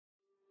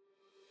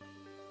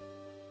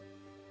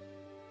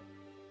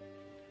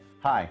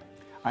Hi,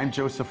 I'm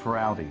Joseph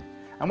Feraldi.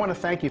 I want to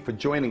thank you for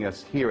joining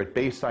us here at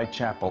Bayside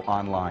Chapel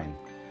online.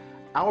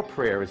 Our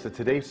prayer is that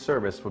today's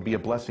service will be a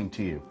blessing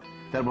to you,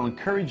 that it will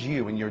encourage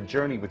you in your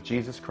journey with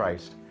Jesus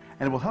Christ,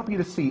 and it will help you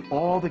to see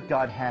all that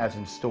God has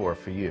in store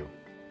for you.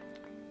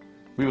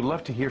 We would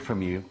love to hear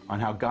from you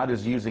on how God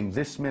is using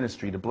this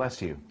ministry to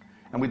bless you,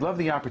 and we'd love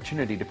the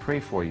opportunity to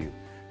pray for you.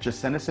 Just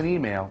send us an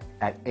email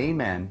at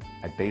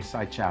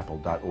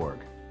amen@baysidechapel.org.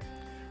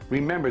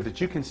 Remember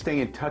that you can stay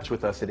in touch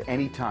with us at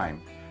any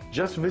time.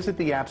 Just visit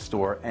the App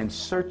Store and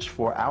search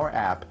for our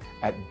app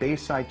at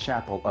Bayside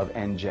Chapel of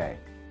NJ.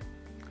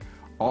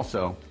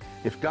 Also,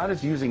 if God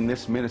is using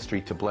this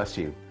ministry to bless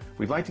you,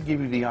 we'd like to give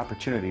you the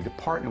opportunity to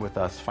partner with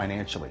us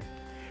financially.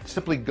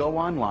 Simply go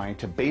online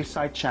to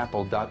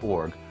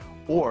baysidechapel.org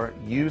or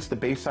use the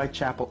Bayside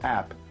Chapel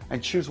app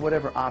and choose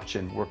whatever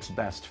option works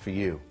best for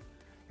you.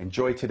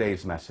 Enjoy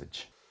today's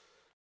message.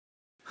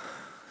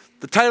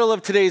 The title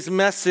of today's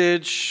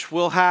message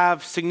will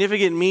have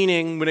significant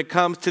meaning when it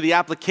comes to the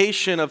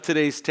application of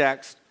today's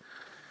text.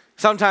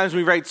 Sometimes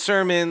we write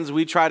sermons,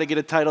 we try to get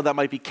a title that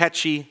might be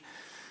catchy.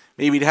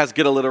 Maybe it has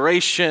good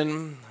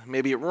alliteration,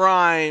 maybe it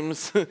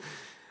rhymes.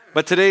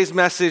 But today's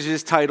message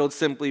is titled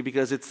simply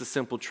because it's the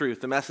simple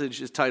truth. The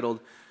message is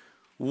titled,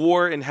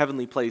 War in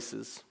Heavenly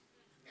Places.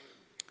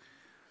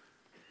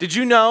 Did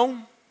you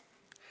know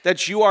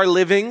that you are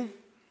living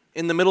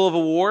in the middle of a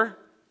war?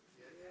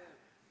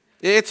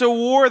 It's a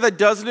war that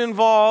doesn't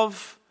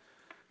involve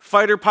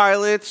fighter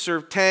pilots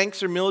or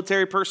tanks or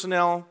military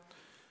personnel.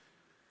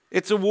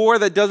 It's a war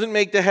that doesn't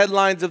make the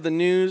headlines of the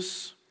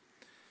news.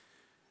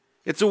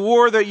 It's a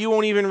war that you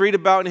won't even read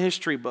about in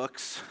history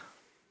books.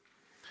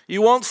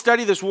 You won't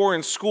study this war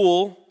in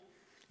school.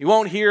 You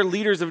won't hear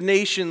leaders of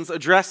nations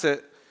address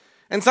it.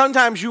 And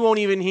sometimes you won't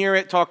even hear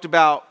it talked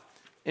about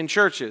in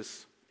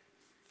churches.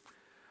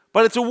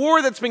 But it's a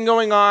war that's been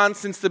going on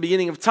since the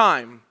beginning of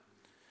time.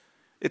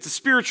 It's a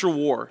spiritual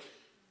war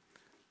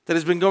that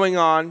has been going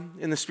on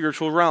in the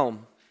spiritual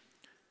realm.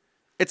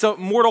 It's a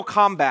mortal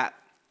combat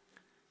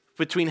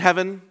between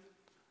heaven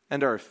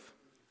and earth.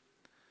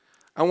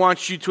 I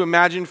want you to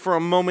imagine for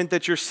a moment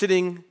that you're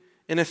sitting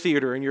in a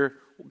theater and you're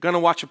going to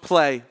watch a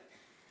play,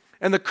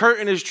 and the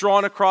curtain is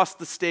drawn across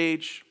the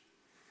stage,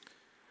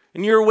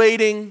 and you're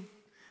waiting.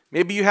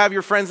 Maybe you have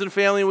your friends and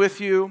family with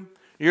you.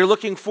 You're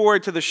looking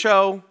forward to the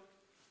show,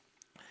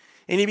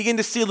 and you begin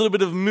to see a little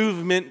bit of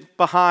movement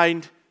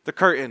behind the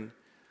curtain.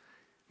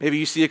 Maybe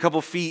you see a couple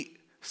feet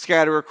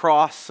scatter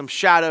across, some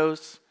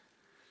shadows,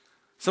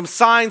 some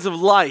signs of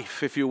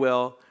life, if you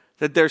will,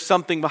 that there's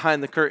something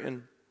behind the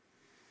curtain.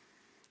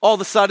 All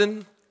of a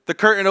sudden, the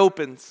curtain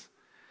opens.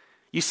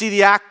 You see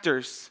the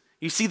actors.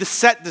 You see the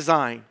set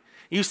design.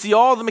 You see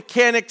all the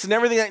mechanics and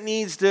everything that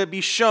needs to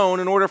be shown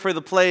in order for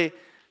the play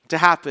to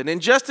happen. And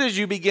just as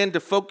you begin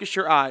to focus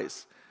your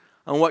eyes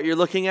on what you're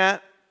looking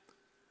at,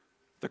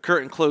 the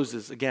curtain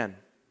closes again.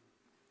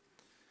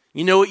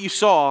 You know what you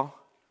saw,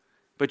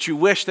 but you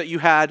wish that you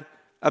had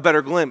a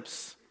better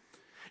glimpse.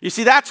 You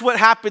see, that's what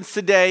happens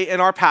today in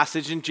our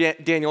passage in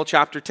Daniel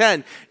chapter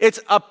 10.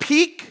 It's a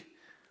peek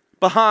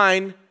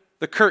behind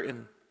the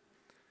curtain.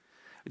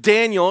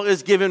 Daniel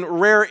is given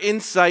rare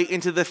insight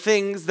into the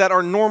things that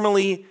are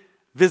normally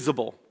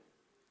visible,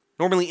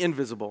 normally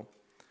invisible.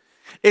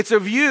 It's a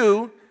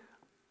view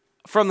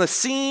from the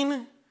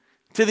seen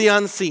to the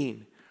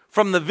unseen,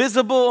 from the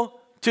visible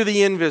to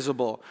the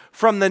invisible,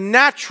 from the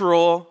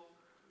natural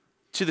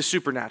to the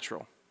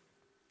supernatural.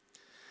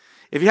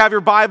 If you have your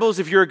Bibles,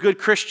 if you're a good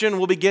Christian,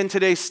 we'll begin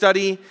today's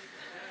study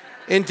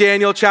in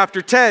Daniel chapter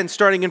 10,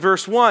 starting in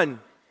verse 1.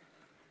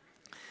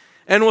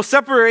 And we'll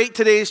separate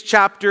today's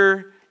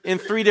chapter in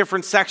three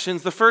different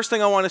sections. The first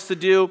thing I want us to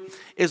do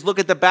is look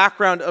at the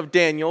background of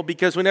Daniel,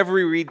 because whenever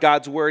we read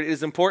God's word, it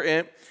is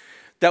important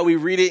that we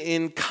read it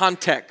in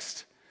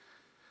context.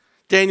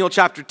 Daniel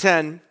chapter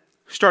 10,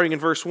 starting in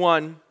verse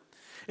 1.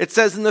 It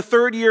says, in the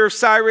 3rd year of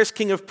Cyrus,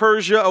 king of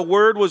Persia, a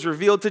word was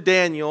revealed to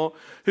Daniel,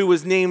 who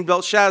was named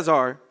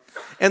Belshazzar.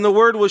 And the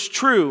word was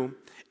true,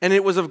 and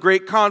it was of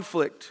great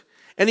conflict.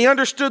 And he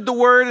understood the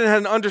word and had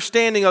an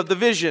understanding of the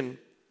vision.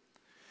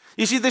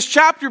 You see, this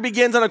chapter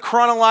begins on a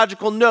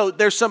chronological note.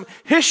 There's some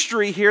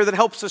history here that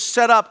helps us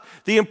set up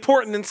the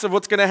importance of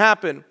what's going to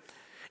happen.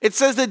 It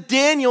says that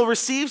Daniel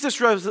receives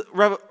this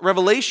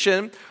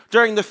revelation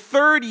during the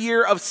 3rd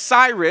year of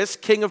Cyrus,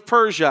 king of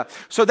Persia.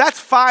 So that's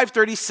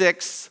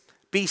 536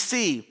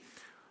 BC.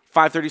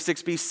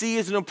 536 BC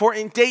is an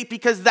important date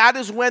because that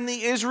is when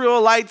the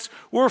Israelites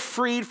were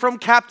freed from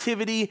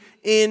captivity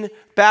in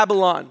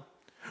Babylon.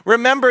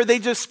 Remember, they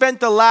just spent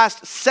the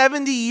last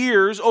 70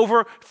 years,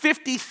 over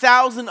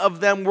 50,000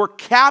 of them were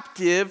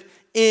captive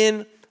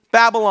in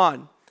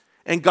Babylon,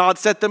 and God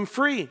set them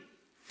free.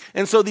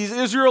 And so these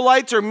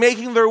Israelites are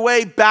making their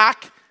way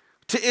back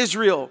to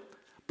Israel.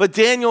 But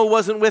Daniel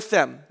wasn't with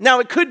them. Now,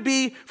 it could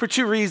be for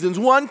two reasons.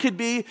 One could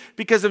be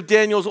because of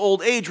Daniel's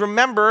old age.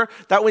 Remember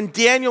that when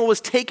Daniel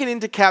was taken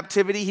into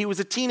captivity, he was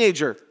a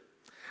teenager.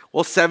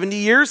 Well, 70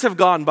 years have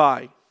gone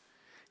by.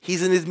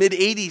 He's in his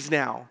mid-80s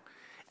now.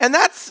 And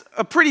that's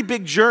a pretty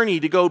big journey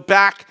to go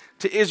back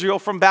to Israel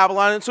from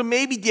Babylon. And so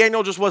maybe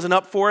Daniel just wasn't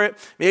up for it.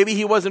 Maybe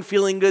he wasn't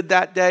feeling good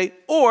that day.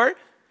 Or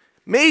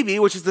maybe,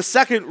 which is the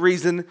second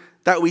reason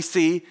that we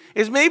see,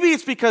 is maybe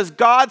it's because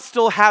God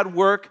still had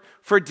work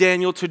for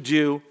Daniel to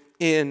do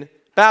in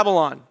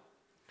Babylon.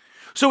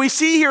 So we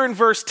see here in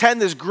verse 10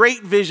 this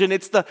great vision.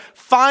 It's the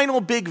final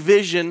big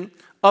vision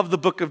of the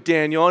book of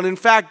Daniel. And in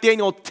fact,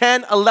 Daniel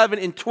 10, 11,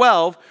 and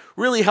 12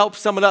 really help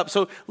sum it up.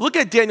 So look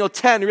at Daniel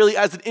 10 really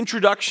as an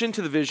introduction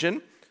to the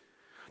vision.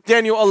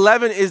 Daniel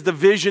 11 is the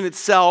vision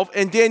itself,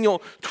 and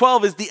Daniel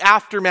 12 is the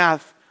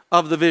aftermath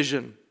of the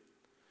vision.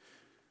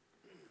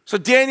 So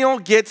Daniel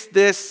gets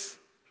this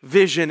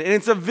vision, and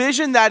it's a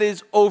vision that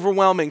is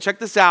overwhelming. Check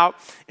this out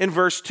in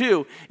verse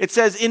 2. It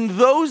says, "In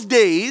those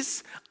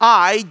days,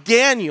 I,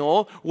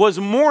 Daniel, was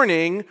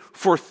mourning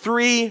for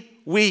 3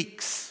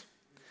 weeks.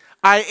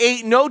 I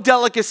ate no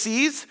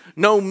delicacies,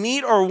 no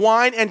meat or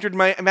wine entered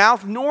my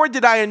mouth, nor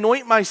did I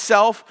anoint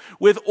myself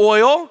with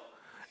oil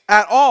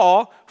at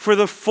all for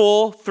the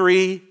full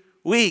 3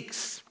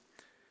 weeks."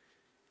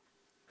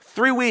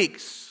 3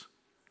 weeks.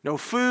 No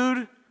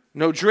food,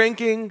 no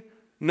drinking,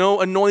 no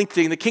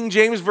anointing. The King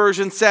James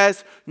Version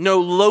says no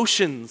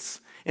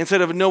lotions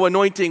instead of no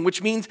anointing,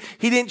 which means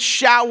he didn't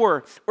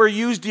shower or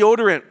use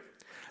deodorant.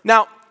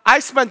 Now, I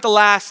spent the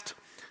last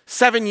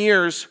 7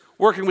 years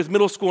working with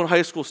middle school and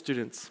high school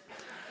students.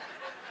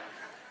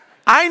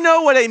 I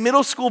know what a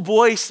middle school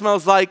boy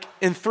smells like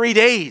in 3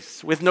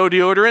 days with no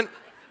deodorant.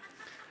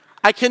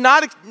 I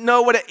cannot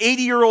know what an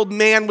 80-year-old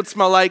man would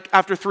smell like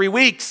after 3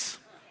 weeks.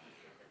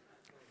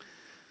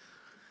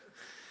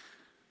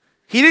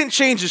 He didn't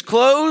change his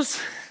clothes.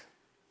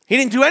 He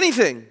didn't do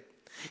anything.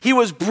 He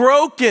was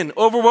broken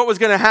over what was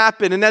going to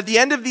happen. And at the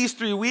end of these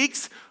 3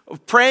 weeks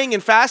of praying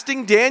and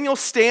fasting, Daniel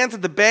stands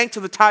at the banks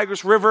of the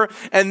Tigris River,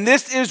 and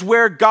this is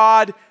where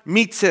God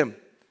meets him.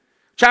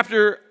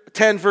 Chapter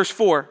 10, verse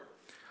 4.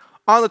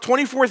 "On the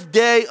 24th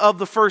day of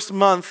the first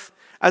month,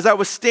 as I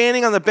was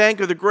standing on the bank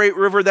of the great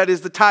river that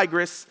is the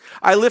Tigris,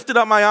 I lifted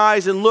up my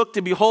eyes and looked,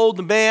 and behold,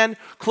 the man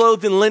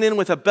clothed in linen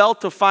with a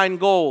belt of fine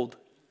gold.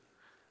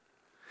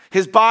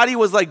 His body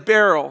was like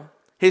beryl,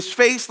 his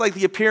face like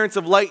the appearance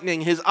of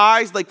lightning, his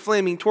eyes like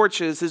flaming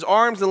torches, his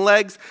arms and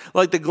legs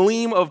like the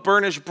gleam of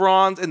burnished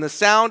bronze, and the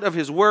sound of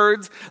his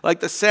words like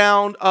the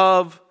sound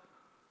of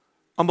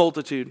a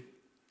multitude."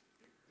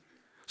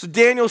 So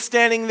Daniel's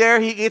standing there.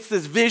 He gets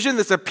this vision,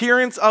 this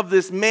appearance of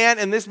this man,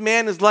 and this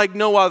man is like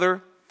no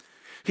other.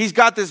 He's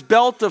got this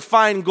belt of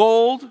fine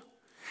gold.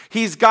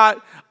 He's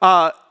got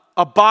a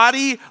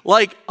body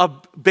like a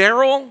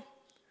barrel.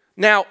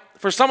 Now,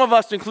 for some of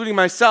us, including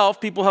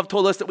myself, people have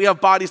told us that we have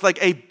bodies like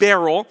a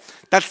barrel.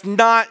 That's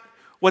not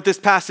what this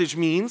passage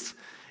means.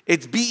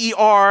 It's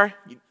B-E-R,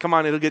 come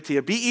on, it'll get to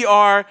you,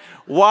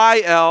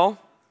 B-E-R-Y-L,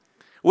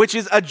 which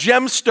is a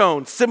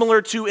gemstone,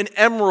 similar to an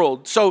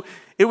emerald. So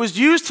it was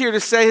used here to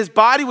say his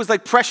body was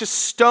like precious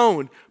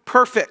stone,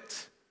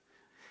 perfect.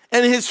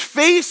 And his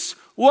face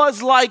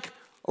was like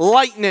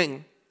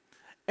lightning,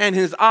 and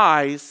his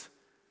eyes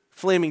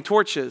flaming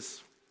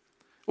torches.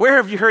 Where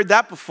have you heard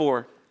that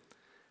before?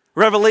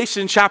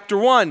 Revelation chapter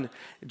 1.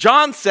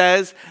 John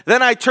says,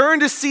 "Then I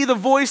turned to see the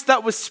voice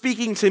that was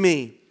speaking to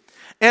me.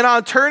 And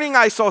on turning,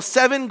 I saw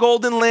 7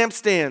 golden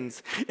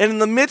lampstands. And in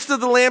the midst of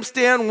the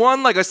lampstand,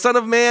 one like a son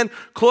of man,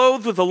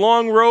 clothed with a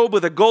long robe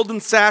with a golden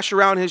sash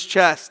around his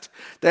chest.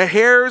 The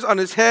hairs on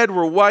his head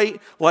were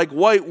white, like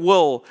white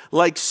wool,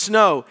 like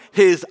snow.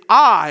 His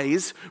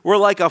eyes were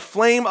like a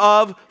flame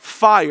of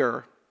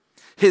fire.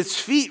 His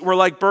feet were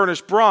like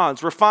burnished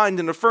bronze,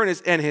 refined in a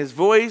furnace, and his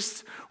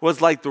voice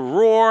was like the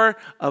roar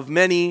of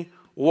many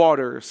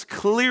waters."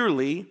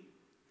 Clearly,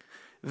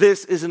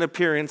 this is an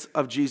appearance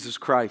of Jesus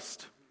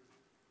Christ.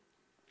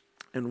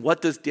 And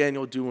what does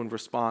Daniel do in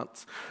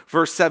response?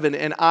 Verse 7,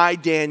 "And I,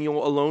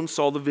 Daniel, alone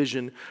saw the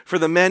vision. For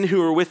the men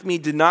who were with me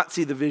did not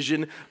see the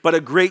vision, but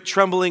a great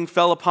trembling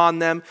fell upon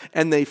them,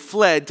 and they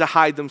fled to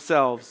hide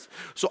themselves.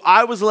 So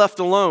I was left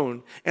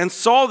alone and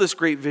saw this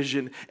great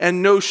vision,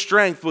 and no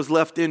strength was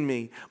left in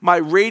me. My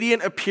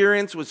radiant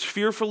appearance was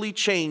fearfully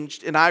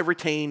changed, and I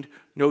retained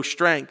no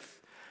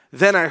strength.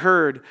 Then I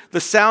heard the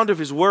sound of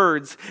his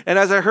words, and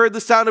as I heard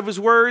the sound of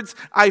his words,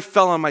 I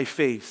fell on my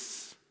face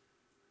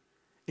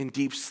in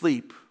deep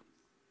sleep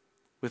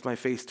with my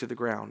face to the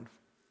ground."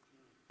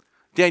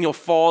 Daniel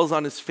falls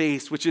on his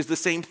face, which is the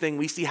same thing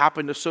we see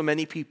happen to so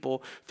many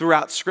people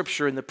throughout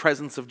Scripture in the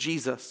presence of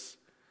Jesus.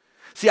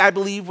 See, I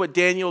believe what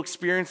Daniel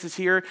experiences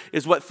here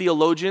is what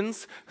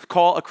theologians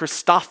call a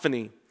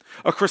Christophany.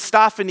 A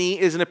Christophany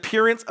is an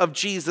appearance of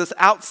Jesus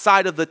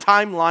outside of the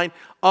timeline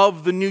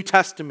of the New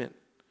Testament.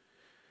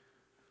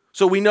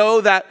 So we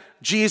know that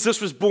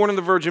Jesus was born of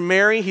the Virgin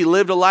Mary. He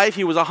lived a life.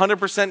 He was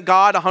 100%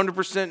 God,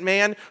 100%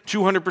 man,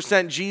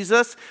 200%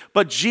 Jesus.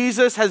 But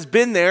Jesus has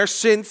been there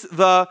since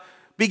the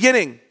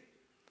beginning.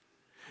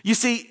 You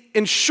see,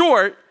 in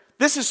short,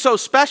 this is so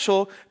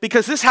special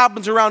because this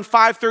happens around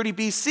 530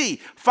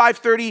 BC,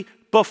 530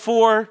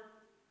 before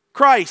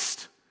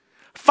Christ.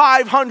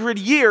 500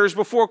 years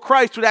before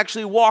Christ would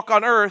actually walk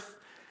on earth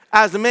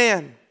as a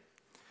man.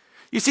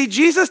 You see,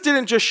 Jesus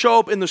didn't just show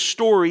up in the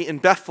story in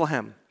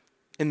Bethlehem.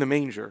 in the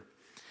manger.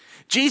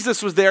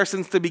 Jesus was there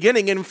since the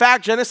beginning. In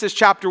fact, Genesis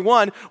chapter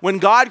 1, when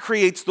God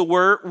creates the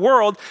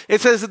world,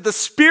 it says that the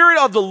Spirit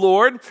of the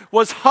Lord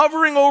was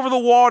hovering over the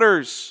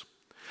waters.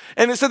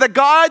 And it said that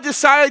God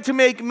decided to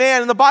make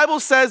man. And the Bible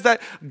says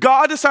that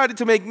God decided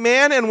to make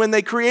man, and when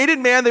they created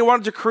man, they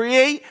wanted to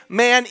create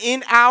man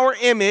in our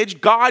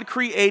image. God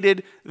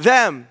created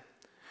them.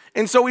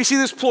 And so we see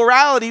this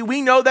plurality.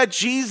 We know that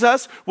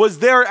Jesus was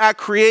there at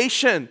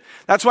creation.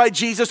 That's why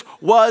Jesus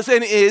was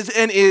and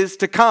is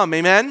to come.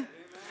 Amen? Amen.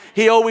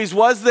 He always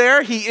was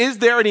there, he is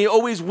there, and he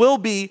always will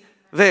be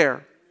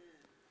there.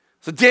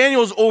 So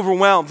Daniel's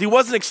overwhelmed. He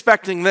wasn't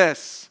expecting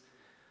this.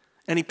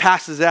 And he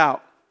passes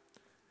out.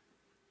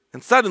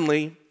 And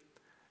suddenly,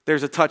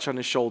 there's a touch on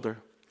his shoulder.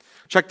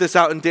 Check this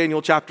out in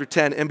Daniel chapter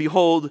 10. And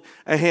behold,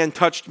 a hand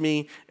touched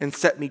me and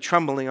set me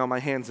trembling on my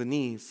hands and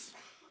knees.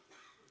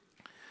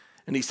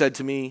 And he said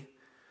to me,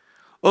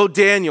 "O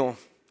Daniel,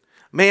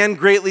 man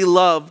greatly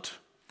loved,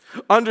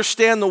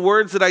 understand the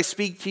words that I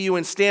speak to you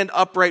and stand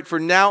upright, for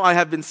now I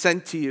have been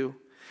sent to you."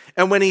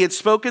 And when he had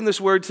spoken this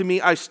word to me,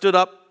 I stood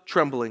up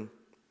trembling.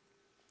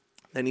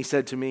 Then he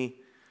said to me,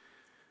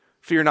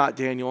 "Fear not,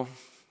 Daniel.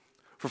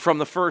 For from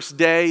the first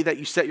day that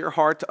you set your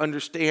heart to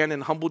understand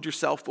and humbled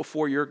yourself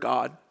before your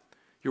God,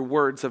 your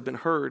words have been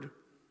heard,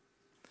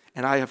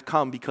 and I have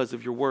come because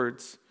of your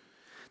words.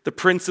 The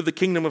prince of the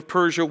kingdom of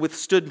Persia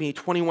withstood me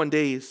 21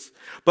 days,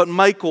 but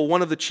Michael,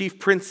 one of the chief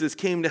princes,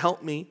 came to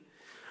help me,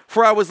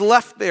 for I was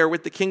left there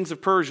with the kings of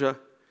Persia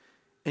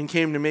and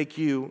came to make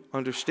you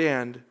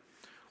understand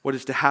what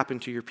is to happen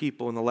to your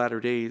people in the latter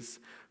days,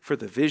 for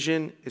the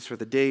vision is for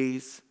the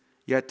days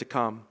yet to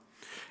come."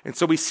 And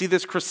so we see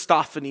this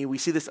Christophany, we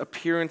see this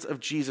appearance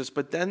of Jesus,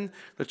 but then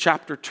the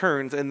chapter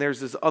turns and there's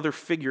this other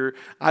figure,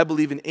 I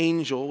believe an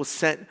angel, was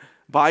sent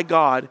by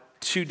God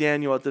to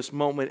Daniel at this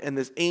moment, and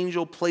this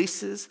angel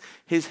places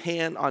his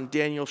hand on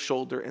Daniel's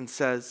shoulder and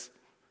says,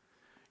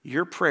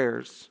 "Your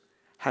prayers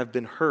have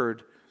been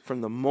heard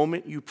from the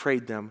moment you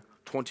prayed them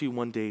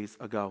 21 days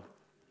ago."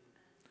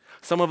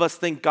 Some of us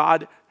think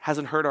God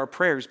hasn't heard our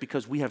prayers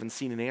because we haven't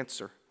seen an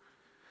answer.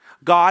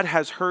 God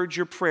has heard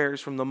your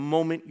prayers from the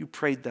moment you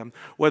prayed them,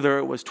 whether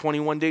it was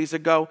 21 days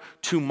ago,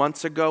 2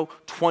 months ago,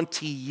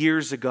 20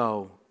 years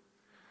ago.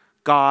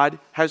 God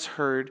has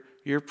heard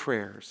your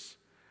prayers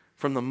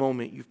from the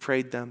moment you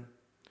prayed them.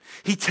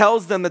 He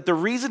tells them that the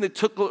reason it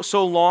took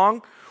so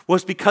long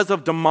was because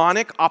of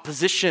demonic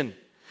opposition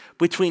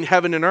between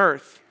heaven and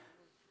earth.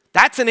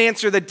 That's an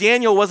answer that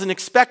Daniel wasn't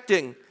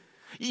expecting.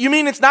 You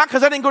mean it's not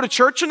because I didn't go to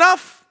church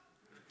enough?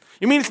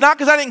 You mean it's not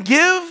because I didn't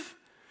give?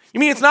 You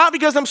mean it's not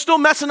because I'm still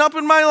messing up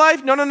in my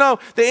life? No.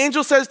 The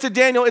angel says to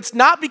Daniel, it's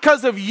not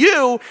because of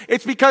you,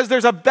 it's because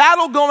there's a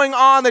battle going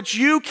on that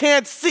you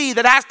can't see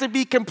that has to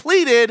be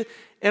completed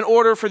in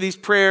order for these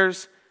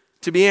prayers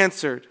to be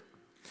answered.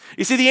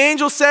 You see, the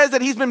angel says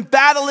that he's been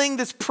battling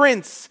this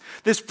prince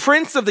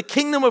of the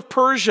kingdom of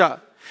Persia.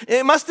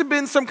 It must have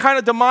been some kind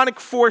of demonic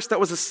force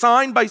that was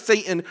assigned by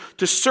Satan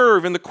to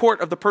serve in the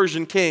court of the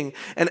Persian king.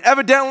 And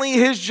evidently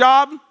his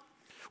job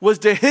was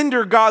to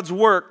hinder God's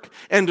work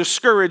and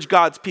discourage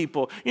God's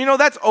people. You know,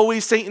 that's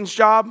always Satan's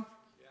job,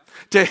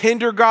 to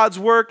hinder God's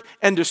work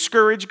and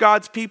discourage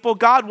God's people.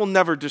 God will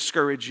never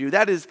discourage you.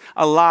 That is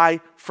a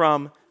lie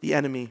from the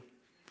enemy.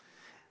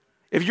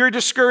 If you're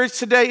discouraged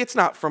today, it's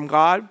not from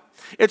God.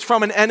 It's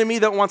from an enemy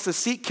that wants to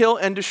seek, kill,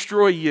 and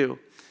destroy you.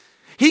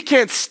 He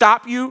can't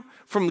stop you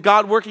from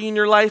God working in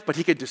your life, but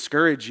he can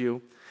discourage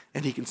you,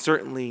 and he can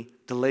certainly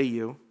delay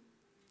you.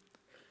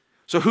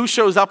 So who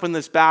shows up in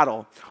this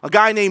battle? A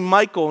guy named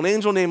Michael, an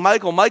angel named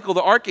Michael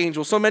the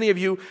archangel. So many of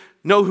you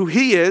know who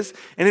he is.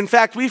 And in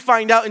fact, we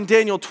find out in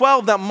Daniel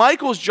 12 that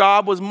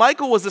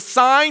Michael was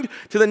assigned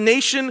to the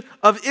nation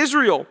of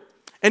Israel.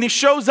 And he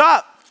shows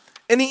up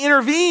and he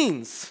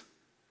intervenes.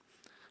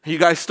 Are you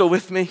guys still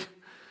with me?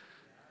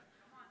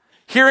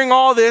 Hearing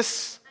all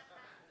this,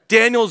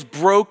 Daniel's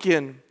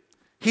broken.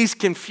 He's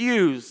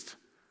confused,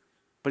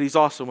 but he's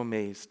also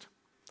amazed.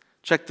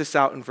 Check this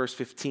out in verse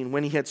 15.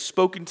 When he had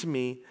spoken to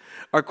me,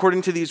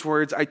 according to these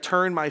words, I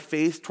turned my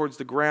face towards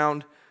the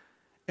ground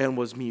and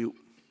was mute.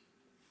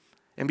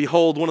 And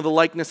behold, one of the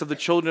likeness of the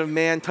children of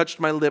man touched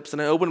my lips,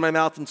 and I opened my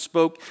mouth and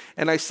spoke.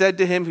 And I said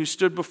to him who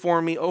stood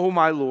before me, O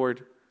my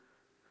Lord,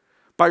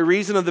 by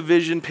reason of the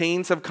vision,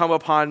 pains have come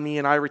upon me,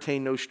 and I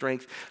retain no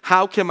strength.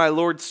 How can my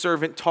Lord's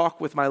servant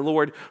talk with my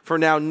Lord? For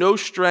now no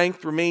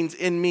strength remains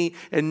in me,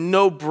 and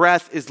no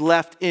breath is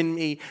left in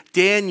me.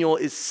 Daniel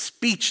is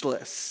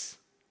speechless.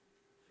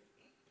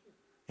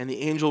 And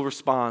the angel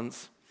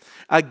responds,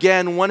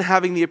 again, one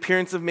having the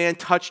appearance of man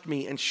touched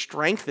me and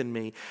strengthened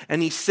me.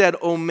 And he said,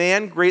 O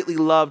man greatly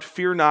loved,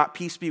 fear not,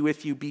 peace be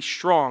with you, be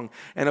strong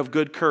and of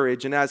good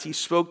courage. And as he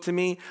spoke to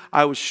me,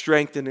 I was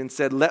strengthened and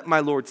said, let my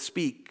Lord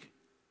speak,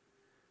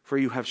 for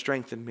you have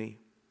strengthened me.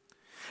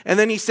 And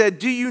then he said,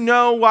 do you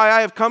know why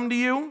I have come to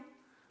you?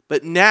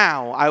 But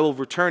now I will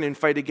return and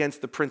fight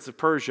against the prince of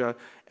Persia.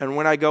 And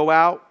when I go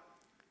out,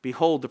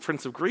 behold, the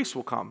prince of Greece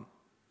will come.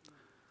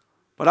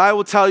 But I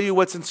will tell you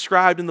what's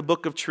inscribed in the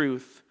book of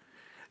truth.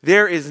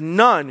 There is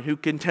none who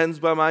contends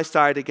by my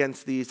side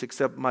against these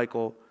except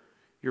Michael,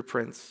 your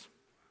prince.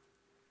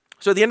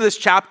 So at the end of this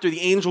chapter,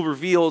 the angel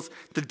reveals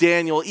to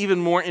Daniel even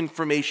more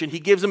information. He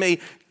gives him a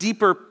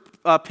deeper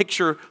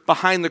picture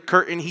behind the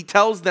curtain. He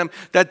tells them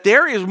that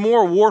there is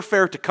more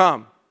warfare to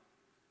come.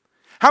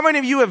 How many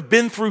of you have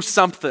been through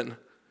something?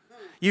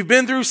 You've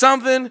been through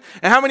something?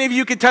 And how many of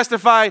you can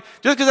testify,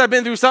 just because I've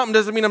been through something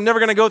doesn't mean I'm never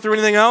going to go through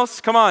anything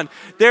else? Come on.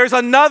 There's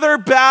another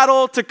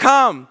battle to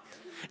come.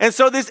 And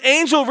so this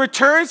angel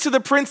returns to the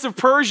prince of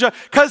Persia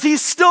because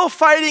he's still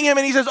fighting him.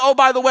 And he says, oh,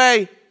 by the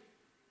way,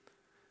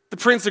 the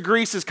prince of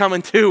Greece is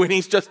coming too, and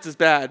he's just as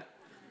bad.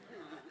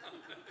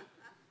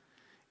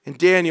 And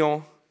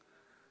Daniel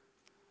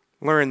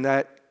learned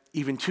that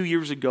even 2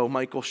 years ago,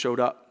 Michael showed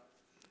up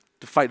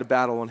to fight a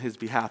battle on his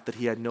behalf that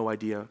he had no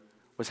idea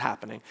was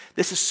happening.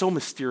 This is so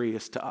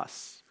mysterious to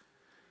us.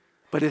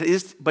 But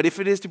if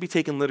it is to be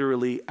taken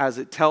literally, as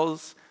it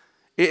tells,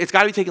 it's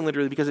got to be taken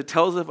literally because it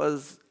tells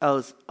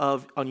us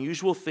of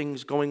unusual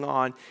things going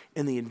on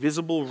in the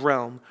invisible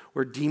realm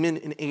where demon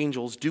and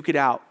angels duke it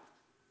out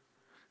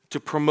to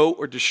promote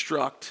or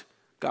destruct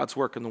God's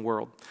work in the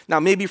world.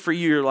 Now, maybe for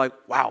you, you're like,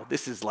 wow,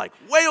 this is like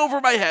way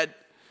over my head.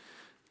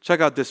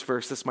 Check out this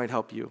verse. This might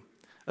help you.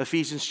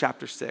 Ephesians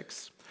chapter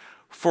 6.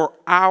 For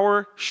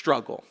our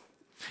struggle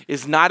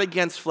is not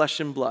against flesh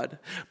and blood,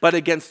 but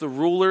against the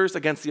rulers,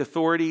 against the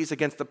authorities,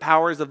 against the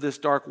powers of this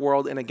dark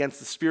world, and against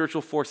the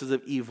spiritual forces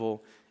of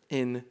evil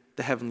in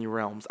the heavenly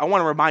realms. I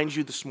want to remind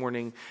you this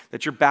morning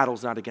that your battle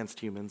is not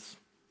against humans.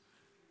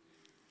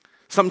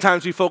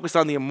 Sometimes we focus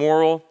on the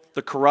immoral,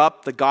 the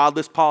corrupt, the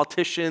godless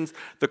politicians,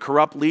 the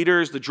corrupt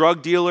leaders, the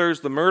drug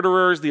dealers, the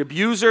murderers, the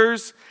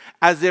abusers,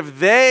 as if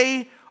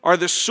they are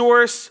the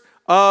source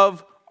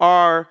of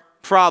our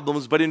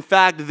problems. But in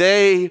fact,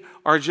 they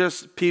are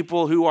just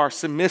people who are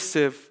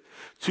submissive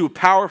to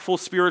powerful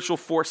spiritual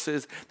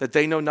forces that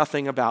they know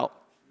nothing about.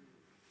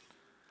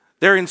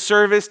 They're in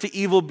service to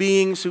evil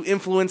beings who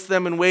influence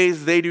them in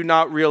ways they do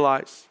not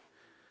realize.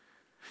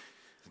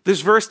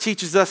 This verse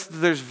teaches us that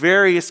there's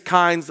various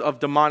kinds of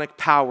demonic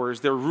powers.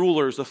 They're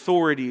rulers,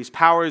 authorities,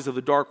 powers of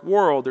the dark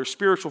world. They're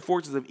spiritual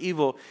forces of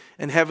evil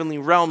in heavenly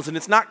realms. And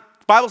the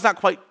Bible's not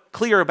quite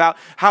clear about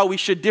how we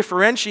should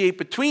differentiate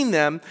between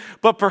them,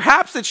 but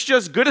perhaps it's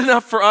just good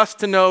enough for us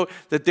to know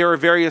that there are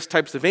various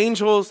types of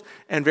angels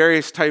and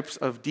various types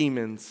of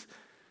demons.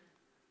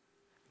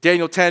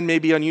 Daniel 10 may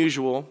be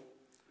unusual,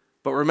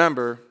 but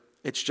remember,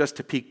 it's just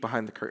a peek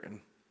behind the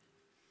curtain.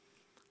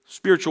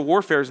 Spiritual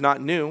warfare is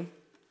not new.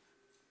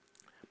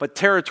 But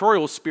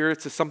territorial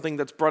spirits is something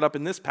that's brought up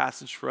in this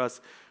passage for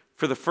us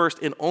for the first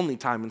and only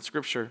time in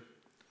Scripture.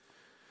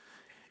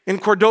 In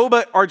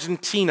Cordoba,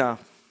 Argentina,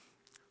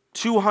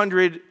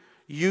 200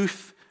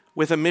 youth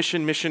with a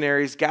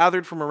missionaries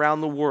gathered from around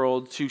the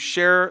world to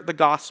share the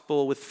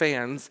gospel with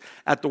fans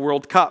at the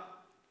World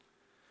Cup.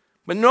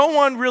 But no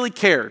one really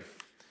cared.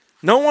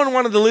 No one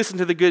wanted to listen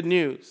to the good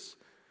news.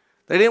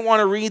 They didn't want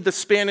to read the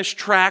Spanish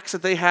tracts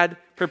that they had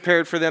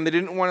prepared for them. They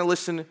didn't want to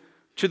listen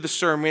to the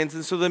sermons.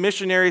 And so the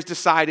missionaries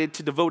decided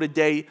to devote a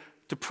day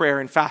to prayer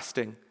and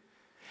fasting.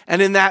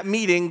 And in that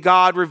meeting,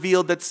 God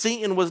revealed that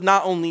Satan was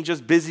not only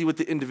just busy with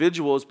the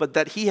individuals, but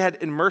that he had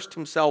immersed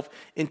himself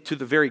into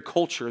the very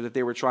culture that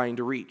they were trying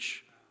to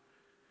reach.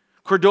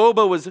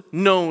 Cordoba was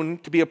known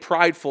to be a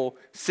prideful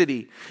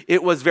city.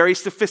 It was very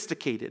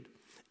sophisticated.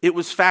 It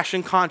was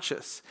fashion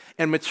conscious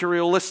and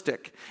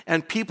materialistic.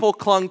 And people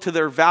clung to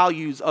their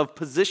values of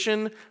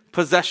position,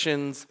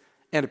 possessions,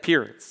 and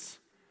appearance.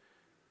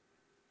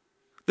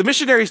 The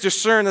missionaries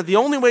discerned that the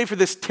only way for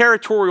this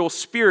territorial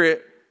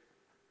spirit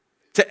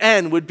to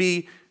end would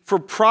be for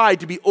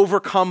pride to be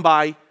overcome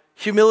by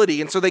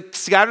humility. And so they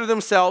scattered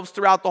themselves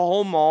throughout the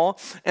whole mall,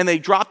 and they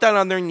dropped down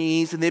on their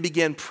knees, and they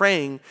began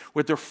praying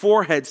with their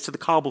foreheads to the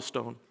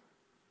cobblestone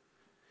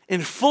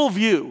in full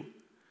view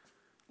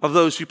of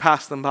those who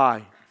passed them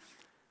by.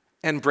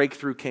 And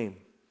breakthrough came.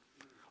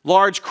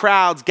 Large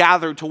crowds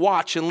gathered to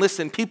watch and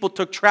listen. People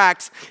took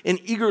tracts and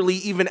eagerly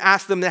even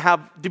asked them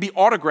to be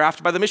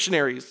autographed by the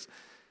missionaries.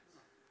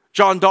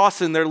 John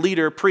Dawson, their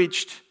leader,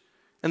 preached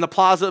in the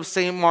plaza of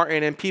St.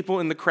 Martin, and people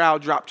in the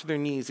crowd dropped to their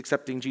knees,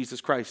 accepting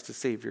Jesus Christ as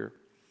Savior.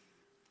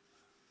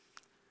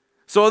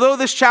 So although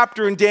this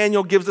chapter in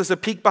Daniel gives us a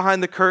peek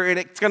behind the curtain,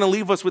 it's going to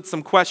leave us with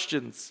some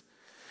questions.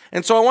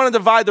 And so I want to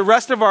divide the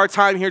rest of our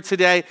time here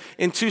today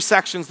in two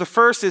sections. The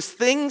first is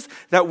things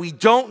that we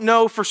don't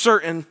know for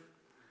certain,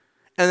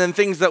 and then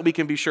things that we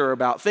can be sure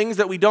about. Things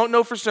that we don't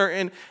know for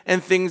certain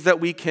and things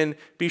that we can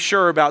be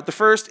sure about. The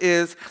first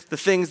is the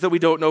things that we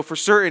don't know for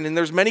certain. And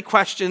there's many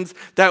questions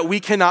that we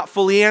cannot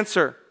fully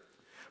answer.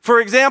 For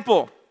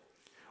example,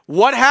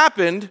 what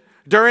happened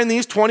during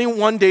these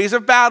 21 days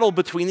of battle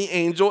between the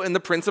angel and the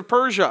prince of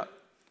Persia?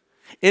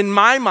 In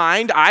my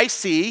mind, I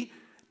see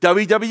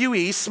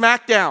WWE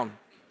SmackDown.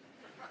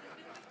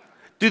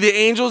 Do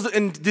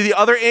the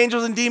other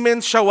angels and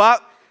demons show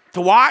up to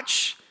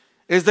watch?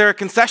 Is there a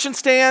concession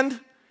stand?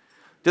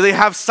 Do they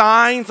have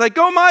signs like,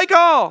 "Go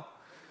Michael"?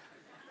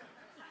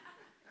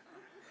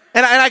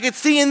 And I could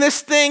see in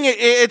this thing,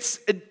 it's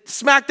a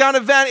SmackDown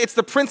event. It's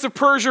the Prince of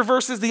Persia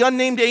versus the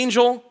unnamed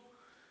angel.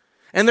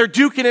 And they're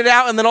duking it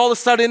out. And then all of a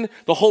sudden,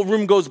 the whole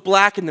room goes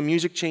black and the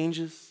music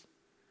changes.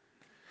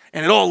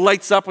 And it all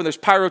lights up when there's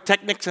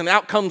pyrotechnics. And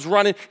out comes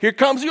running. Here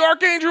comes the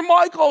Archangel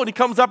Michael. And he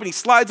comes up and he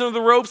slides under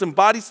the ropes and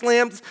body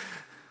slams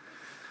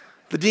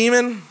the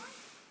demon.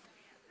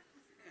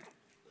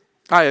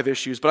 I have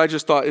issues, but I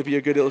just thought it'd be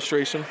a good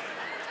illustration.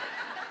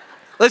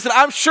 Listen,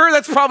 I'm sure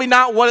that's probably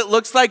not what it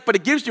looks like, but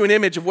it gives you an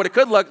image of what it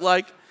could look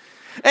like.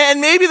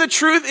 And maybe the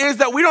truth is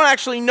that we don't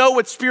actually know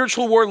what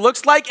spiritual war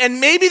looks like,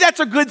 and maybe that's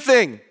a good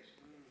thing.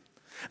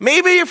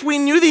 Maybe if we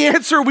knew the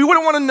answer, we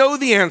wouldn't want to know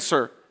the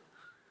answer.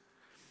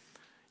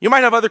 You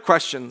might have other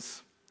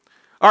questions.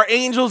 Are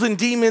angels and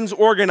demons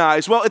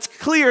organized? Well, it's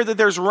clear that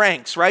there's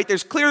ranks, right?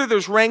 There's clear that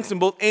there's ranks in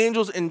both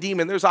angels and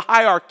demons. There's a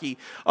hierarchy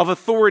of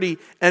authority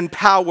and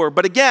power.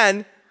 But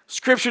again,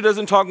 Scripture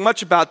doesn't talk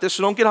much about this,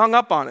 so don't get hung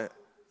up on it.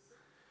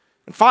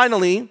 And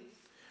finally,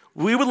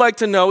 we would like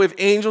to know if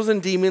angels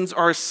and demons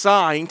are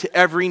assigned to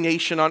every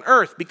nation on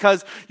earth,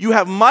 because you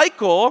have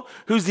Michael,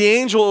 who's the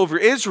angel over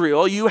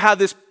Israel. You have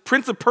this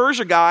Prince of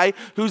Persia guy,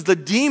 who's the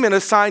demon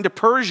assigned to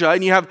Persia,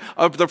 and you have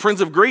the Prince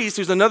of Greece,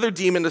 who's another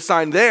demon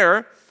assigned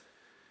there.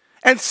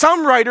 And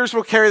some writers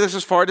will carry this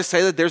as far to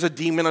say that there's a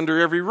demon under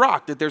every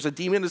rock, that there's a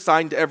demon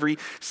assigned to every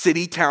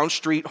city, town,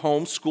 street,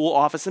 home, school,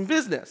 office, and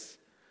business.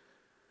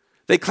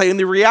 They claim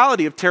the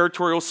reality of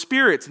territorial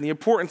spirits and the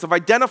importance of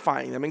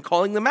identifying them and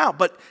calling them out.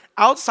 But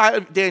outside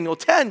of Daniel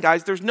 10,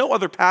 guys, there's no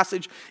other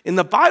passage in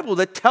the Bible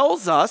that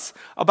tells us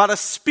about a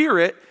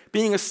spirit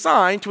being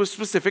assigned to a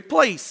specific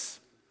place.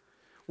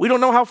 We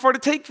don't know how far to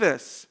take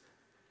this.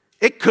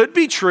 It could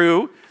be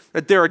true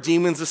that there are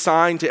demons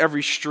assigned to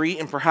every street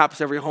and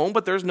perhaps every home,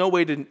 but there's no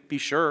way to be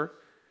sure.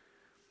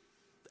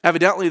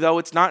 Evidently, though,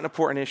 it's not an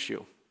important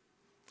issue.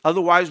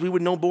 Otherwise, we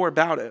would know more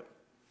about it.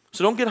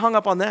 So don't get hung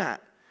up on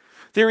that.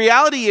 The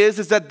reality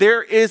is that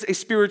there is a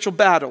spiritual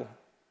battle.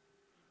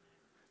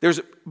 There's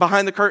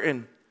behind the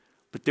curtain,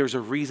 but there's a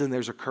reason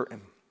there's a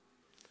curtain.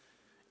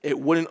 It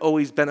wouldn't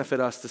always benefit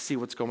us to see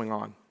what's going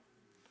on.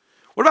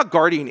 What about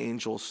guardian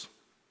angels?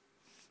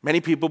 Many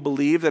people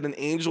believe that an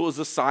angel is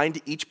assigned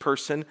to each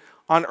person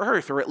on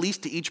earth, or at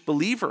least to each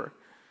believer.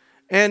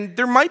 And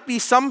there might be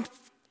some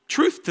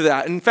truth to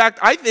that. In fact,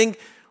 I think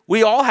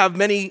we all have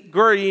many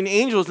guardian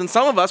angels, and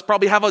some of us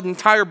probably have an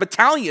entire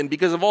battalion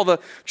because of all the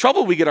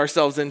trouble we get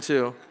ourselves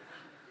into.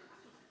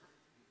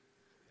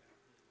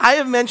 I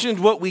have mentioned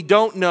what we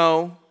don't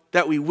know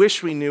that we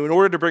wish we knew in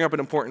order to bring up an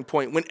important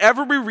point.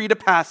 Whenever we read a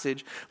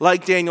passage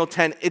like Daniel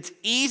 10, it's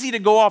easy to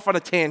go off on a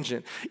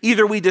tangent.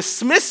 Either we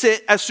dismiss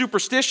it as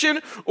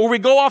superstition, or we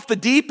go off the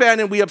deep end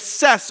and we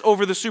obsess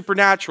over the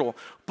supernatural.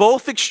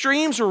 Both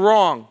extremes are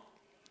wrong.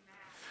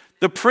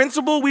 The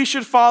principle we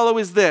should follow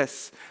is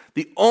this: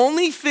 the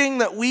only thing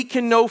that we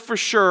can know for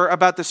sure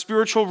about the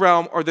spiritual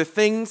realm are the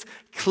things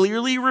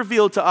clearly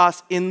revealed to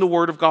us in the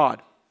Word of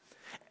God.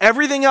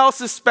 Everything else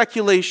is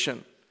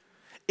speculation.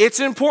 It's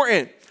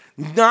important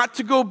not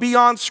to go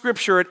beyond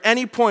Scripture at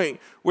any point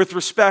with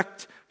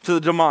respect to the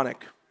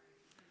demonic.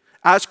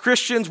 As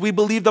Christians, we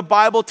believe the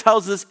Bible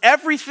tells us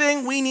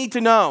everything we need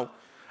to know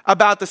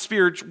about the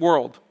spirit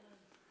world.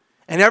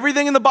 And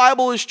everything in the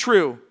Bible is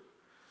true.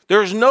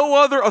 There's no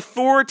other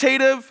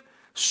authoritative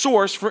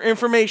source for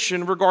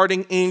information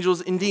regarding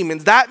angels and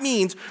demons. That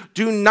means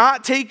do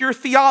not take your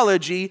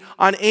theology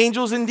on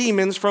angels and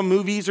demons from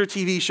movies or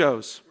TV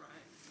shows.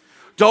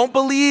 Don't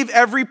believe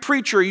every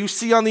preacher you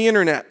see on the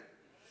internet.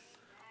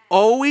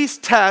 Always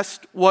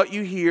test what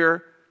you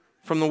hear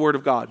from the Word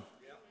of God.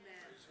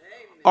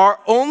 Our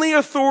only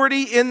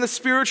authority in the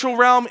spiritual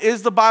realm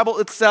is the Bible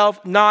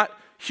itself, not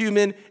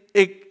human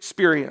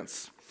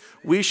experience.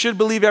 We should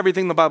believe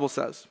everything the Bible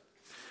says.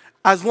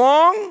 As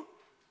long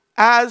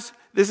as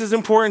this is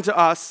important to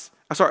us,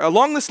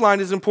 along this line,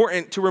 it is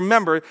important to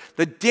remember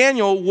that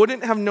Daniel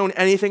wouldn't have known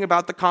anything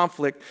about the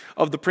conflict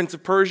of the Prince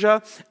of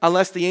Persia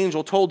unless the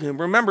angel told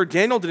him. Remember,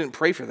 Daniel didn't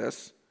pray for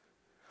this.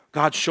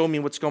 God, show me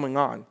what's going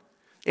on.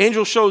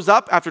 Angel shows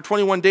up after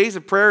 21 days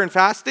of prayer and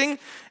fasting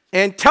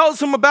and tells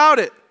him about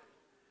it.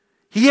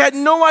 He had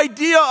no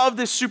idea of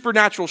this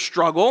supernatural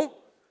struggle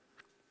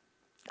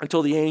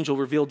until the angel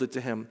revealed it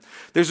to him.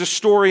 There's a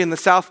story in the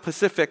South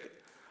Pacific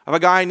of a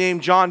guy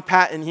named John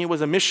Patton. He was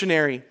a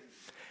missionary.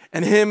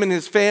 And him and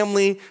his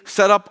family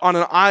set up on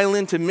an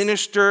island to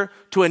minister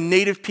to a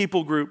native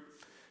people group.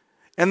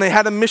 And they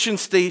had a mission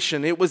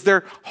station. It was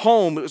their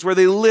home. It was where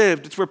they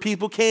lived. It's where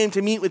people came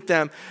to meet with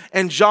them.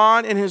 And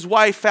John and his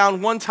wife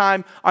found one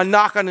time a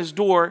knock on his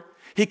door.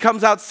 He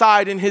comes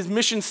outside and his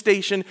mission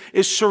station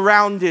is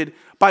surrounded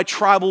by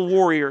tribal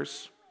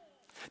warriors.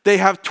 They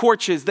have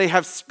torches. They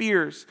have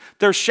spears.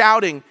 They're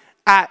shouting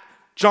at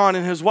John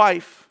and his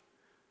wife.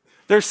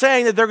 They're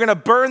saying that they're going to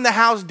burn the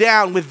house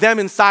down with them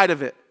inside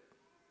of it.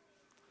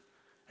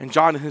 And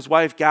John and his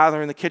wife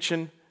gather in the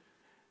kitchen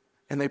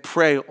and they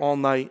pray all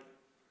night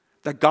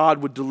that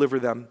God would deliver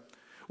them.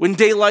 When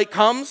daylight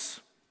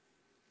comes,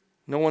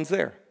 no one's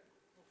there.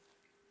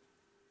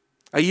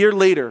 A year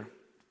later,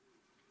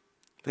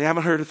 they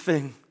haven't heard a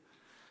thing.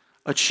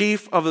 a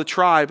chief of the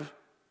tribe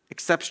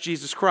accepts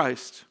Jesus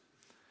Christ.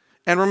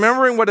 And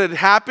remembering what had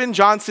happened,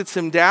 John sits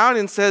him down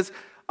and says,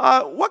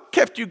 what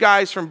kept you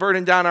guys from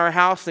burning down our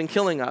house and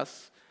killing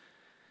us?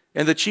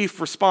 And the chief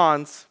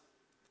responds,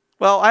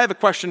 well, I have a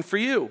question for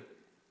you.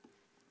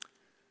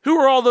 Who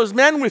are all those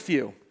men with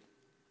you?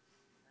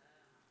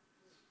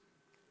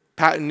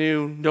 Patton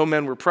knew no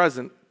men were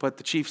present, but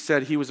the chief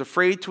said he was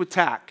afraid to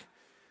attack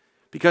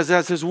because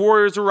as his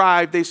warriors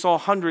arrived, they saw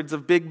hundreds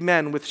of big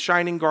men with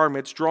shining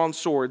garments, drawn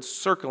swords,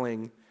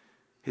 circling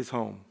his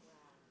home.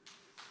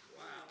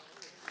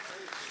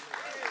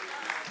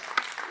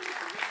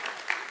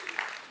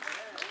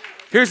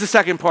 Here's the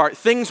second part,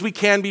 things we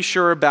can be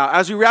sure about.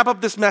 As we wrap up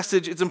this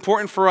message, it's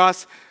important for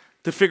us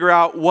to figure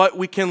out what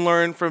we can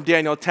learn from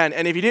Daniel 10.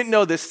 And if you didn't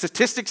know this,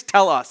 statistics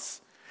tell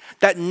us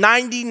that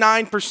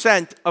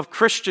 99% of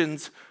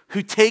Christians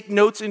who take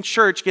notes in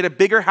church get a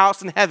bigger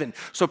house in heaven.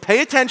 So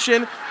pay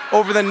attention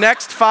over the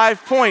next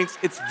 5 points.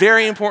 It's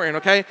very important,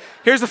 okay?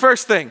 Here's the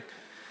first thing.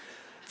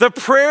 The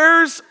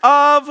prayers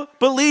of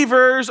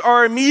believers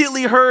are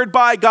immediately heard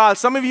by God.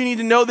 Some of you need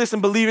to know this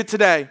and believe it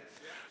today.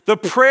 The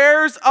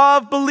prayers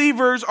of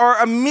believers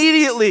are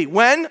immediately,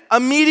 when?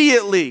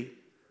 Immediately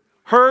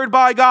heard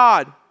by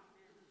God.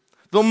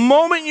 The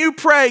moment you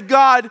pray,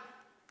 God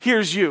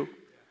hears you.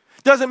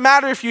 Doesn't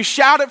matter if you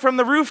shout it from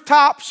the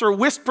rooftops or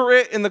whisper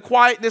it in the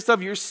quietness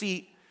of your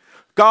seat.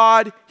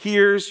 God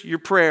hears your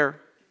prayer.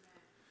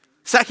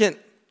 Second,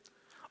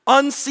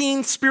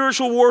 unseen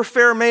spiritual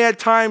warfare may at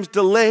times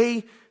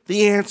delay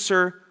the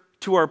answer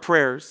to our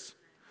prayers.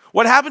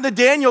 What happened to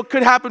Daniel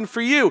could happen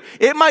for you.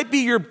 It might be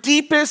your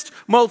deepest,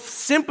 most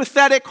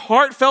sympathetic,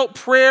 heartfelt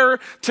prayer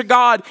to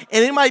God,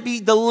 and it might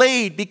be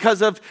delayed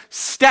because of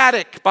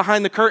static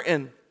behind the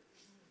curtain.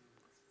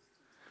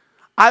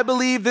 I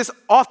believe this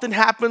often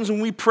happens when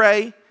we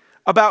pray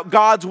about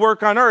God's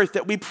work on earth,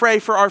 that we pray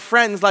for our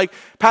friends like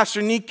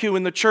Pastor Niku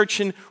in the church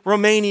in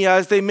Romania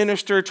as they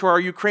minister to our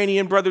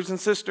Ukrainian brothers and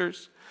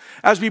sisters,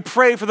 as we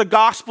pray for the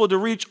gospel to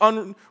reach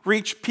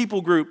unreached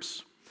people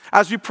groups,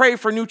 as we pray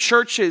for new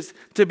churches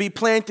to be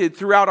planted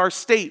throughout our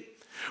state.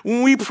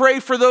 When we pray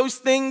for those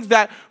things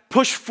that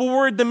push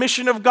forward the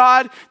mission of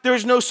God,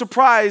 there's no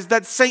surprise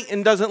that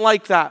Satan doesn't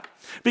like that,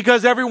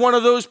 because every one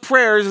of those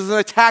prayers is an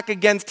attack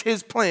against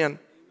his plan.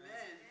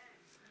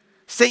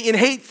 Satan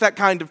hates that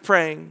kind of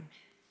praying.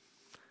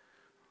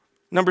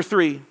 Number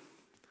 3,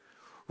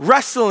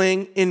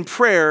 wrestling in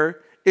prayer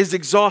is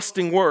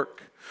exhausting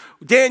work.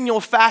 Daniel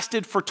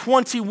fasted for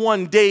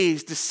 21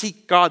 days to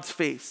seek God's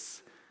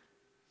face.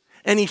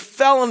 And he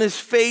fell on his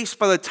face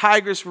by the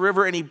Tigris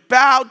River and he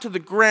bowed to the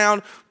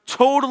ground,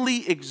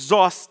 totally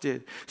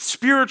exhausted.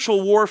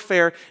 Spiritual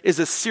warfare is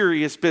a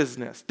serious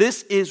business.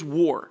 This is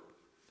war.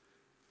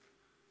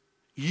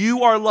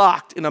 You are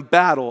locked in a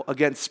battle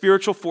against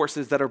spiritual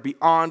forces that are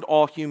beyond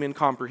all human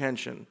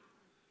comprehension.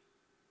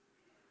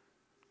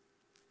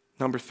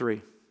 Number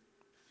 4.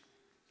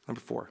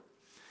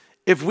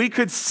 If we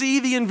could see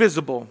the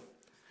invisible,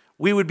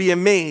 we would be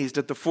amazed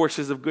at the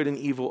forces of good and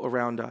evil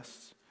around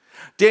us.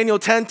 Daniel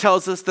 10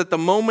 tells us that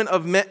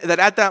that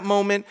at that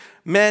moment,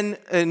 men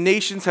and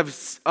nations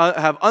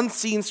have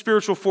unseen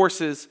spiritual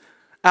forces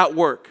at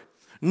work.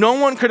 No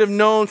one could have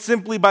known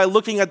simply by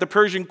looking at the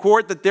Persian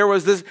court that there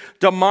was this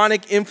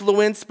demonic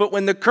influence, but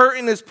when the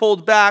curtain is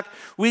pulled back,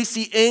 we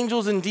see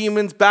angels and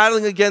demons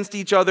battling against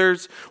each other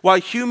while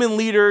human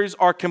leaders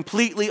are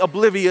completely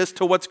oblivious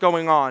to what's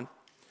going on.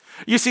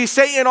 You see,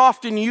 Satan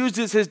often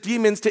uses his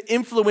demons to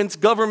influence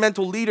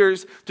governmental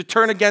leaders to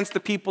turn against the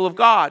people of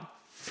God.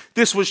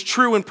 This was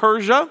true in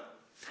Persia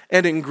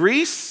and in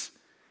Greece.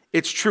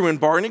 It's true in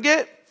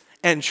Barnegat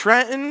and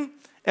Trenton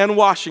and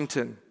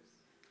Washington.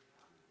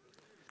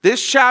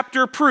 This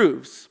chapter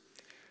proves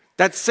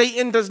that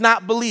Satan does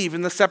not believe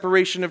in the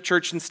separation of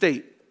church and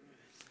state.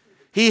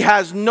 He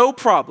has no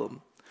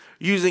problem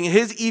using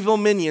his evil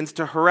minions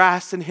to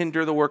harass and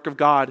hinder the work of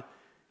God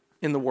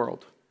in the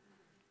world.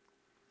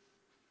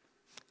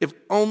 If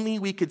only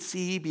we could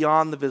see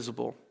beyond the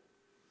visible.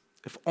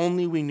 If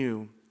only we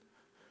knew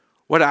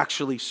what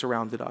actually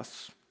surrounded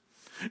us.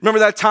 Remember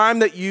that time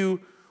that you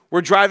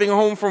were driving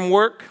home from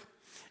work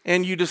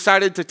and you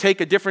decided to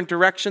take a different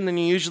direction than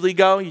you usually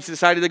go? You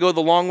decided to go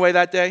the long way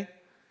that day?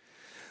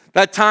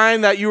 That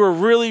time that you were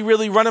really,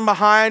 really running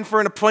behind for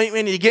an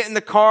appointment and you get in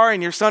the car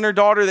and your son or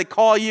daughter, they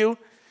call you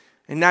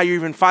and now you're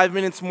even 5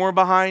 minutes more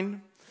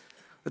behind?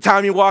 The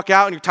time you walk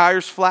out and your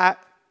tire's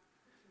flat,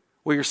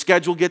 where your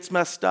schedule gets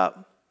messed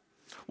up?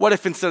 What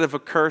if instead of a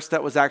curse,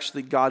 that was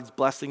actually God's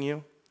blessing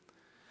you?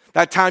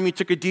 That time you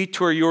took a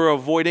detour you were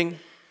avoiding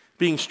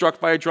being struck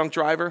by a drunk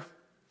driver?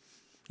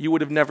 You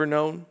would have never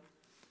known.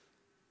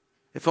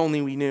 If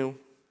only we knew.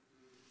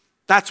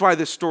 That's why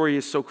this story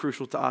is so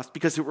crucial to us,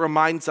 because it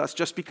reminds us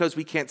just because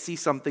we can't see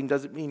something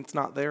doesn't mean it's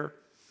not there.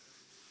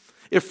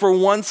 If for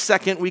 1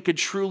 second we could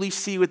truly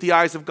see with the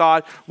eyes of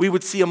God, we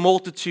would see a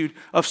multitude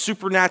of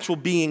supernatural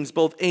beings,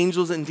 both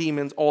angels and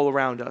demons, all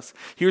around us.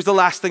 Here's the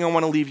last thing I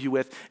want to leave you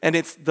with, and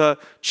it's the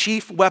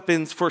chief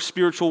weapons for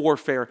spiritual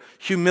warfare: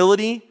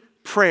 humility,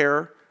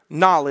 prayer,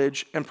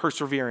 knowledge, and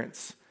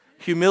perseverance.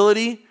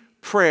 Humility,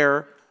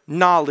 prayer,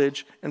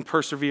 knowledge, and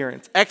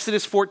perseverance.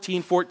 Exodus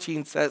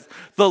 14:14 says,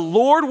 "The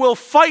Lord will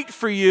fight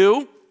for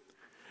you.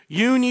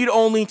 You need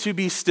only to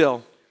be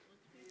still."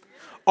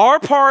 Our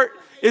part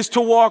is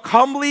to walk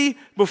humbly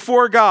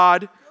before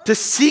God, to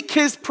seek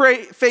his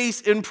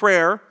face in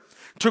prayer,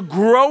 to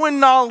grow in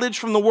knowledge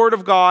from the word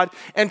of God,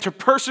 and to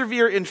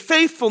persevere in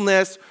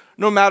faithfulness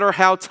no matter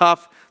how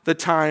tough the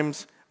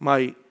times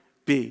might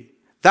be.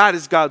 That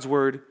is God's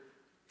word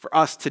for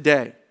us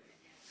today.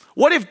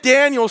 What if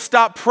Daniel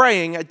stopped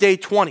praying at day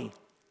 20?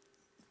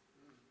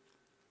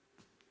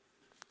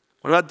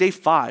 What about day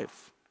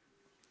 5?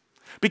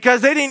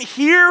 Because they didn't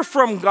hear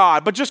from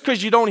God. But just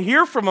because you don't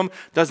hear from him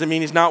doesn't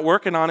mean he's not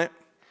working on it.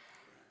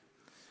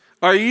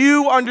 Are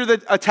you under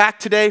the attack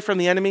today from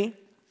the enemy?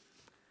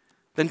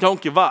 Then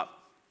don't give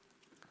up.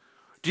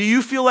 Do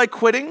you feel like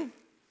quitting?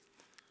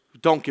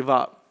 Don't give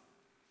up.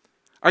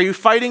 Are you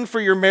fighting for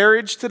your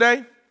marriage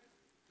today?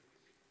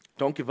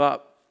 Don't give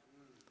up.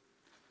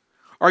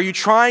 Are you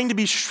trying to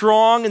be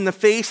strong in the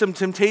face of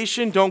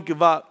temptation? Don't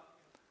give up.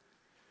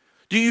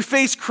 Do you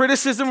face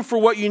criticism for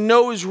what you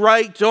know is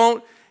right?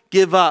 Don't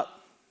give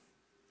up.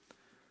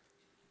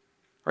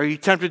 Are you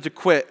tempted to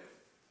quit?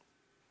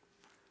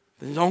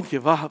 Then don't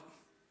give up.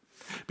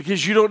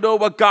 Because you don't know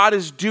what God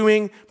is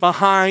doing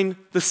behind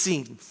the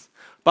scenes,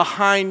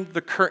 behind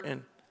the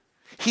curtain.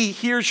 He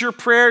hears your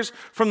prayers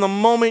from the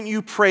moment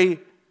you pray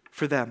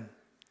for them.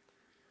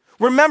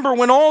 Remember,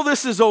 when all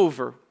this is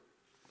over,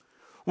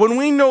 when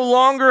we no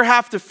longer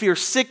have to fear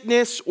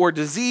sickness or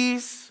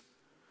disease,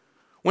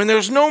 when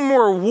there's no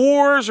more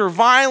wars or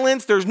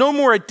violence, there's no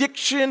more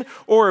addiction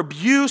or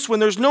abuse, when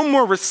there's no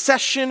more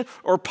recession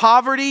or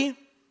poverty,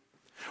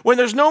 when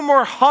there's no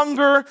more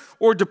hunger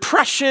or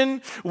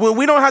depression, when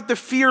we don't have to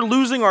fear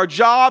losing our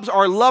jobs,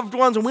 our loved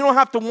ones, and we don't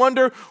have to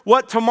wonder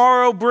what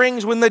tomorrow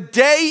brings, when the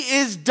day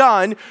is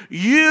done,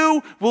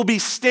 you will be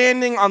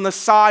standing on the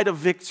side of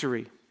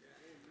victory.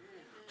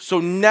 So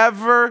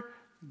never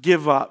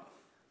give up.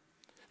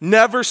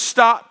 Never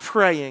stop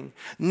praying.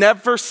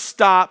 Never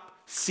stop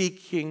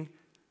seeking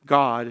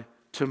God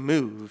to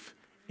move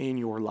in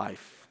your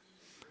life.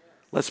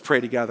 Let's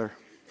pray together.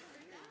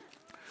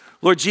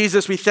 Lord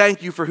Jesus, we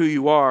thank you for who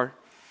you are.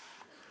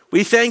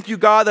 We thank you,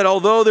 God, that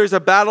although there's a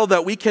battle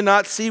that we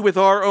cannot see with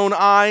our own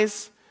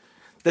eyes,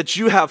 that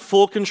you have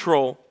full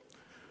control.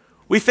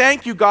 We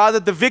thank you, God,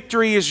 that the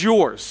victory is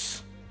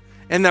yours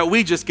and that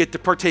we just get to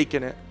partake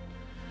in it.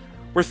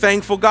 We're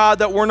thankful, God,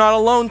 that we're not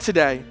alone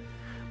today,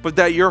 but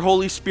that your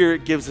Holy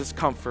Spirit gives us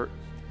comfort.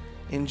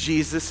 In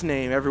Jesus'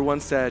 name, everyone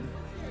said,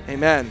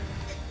 amen.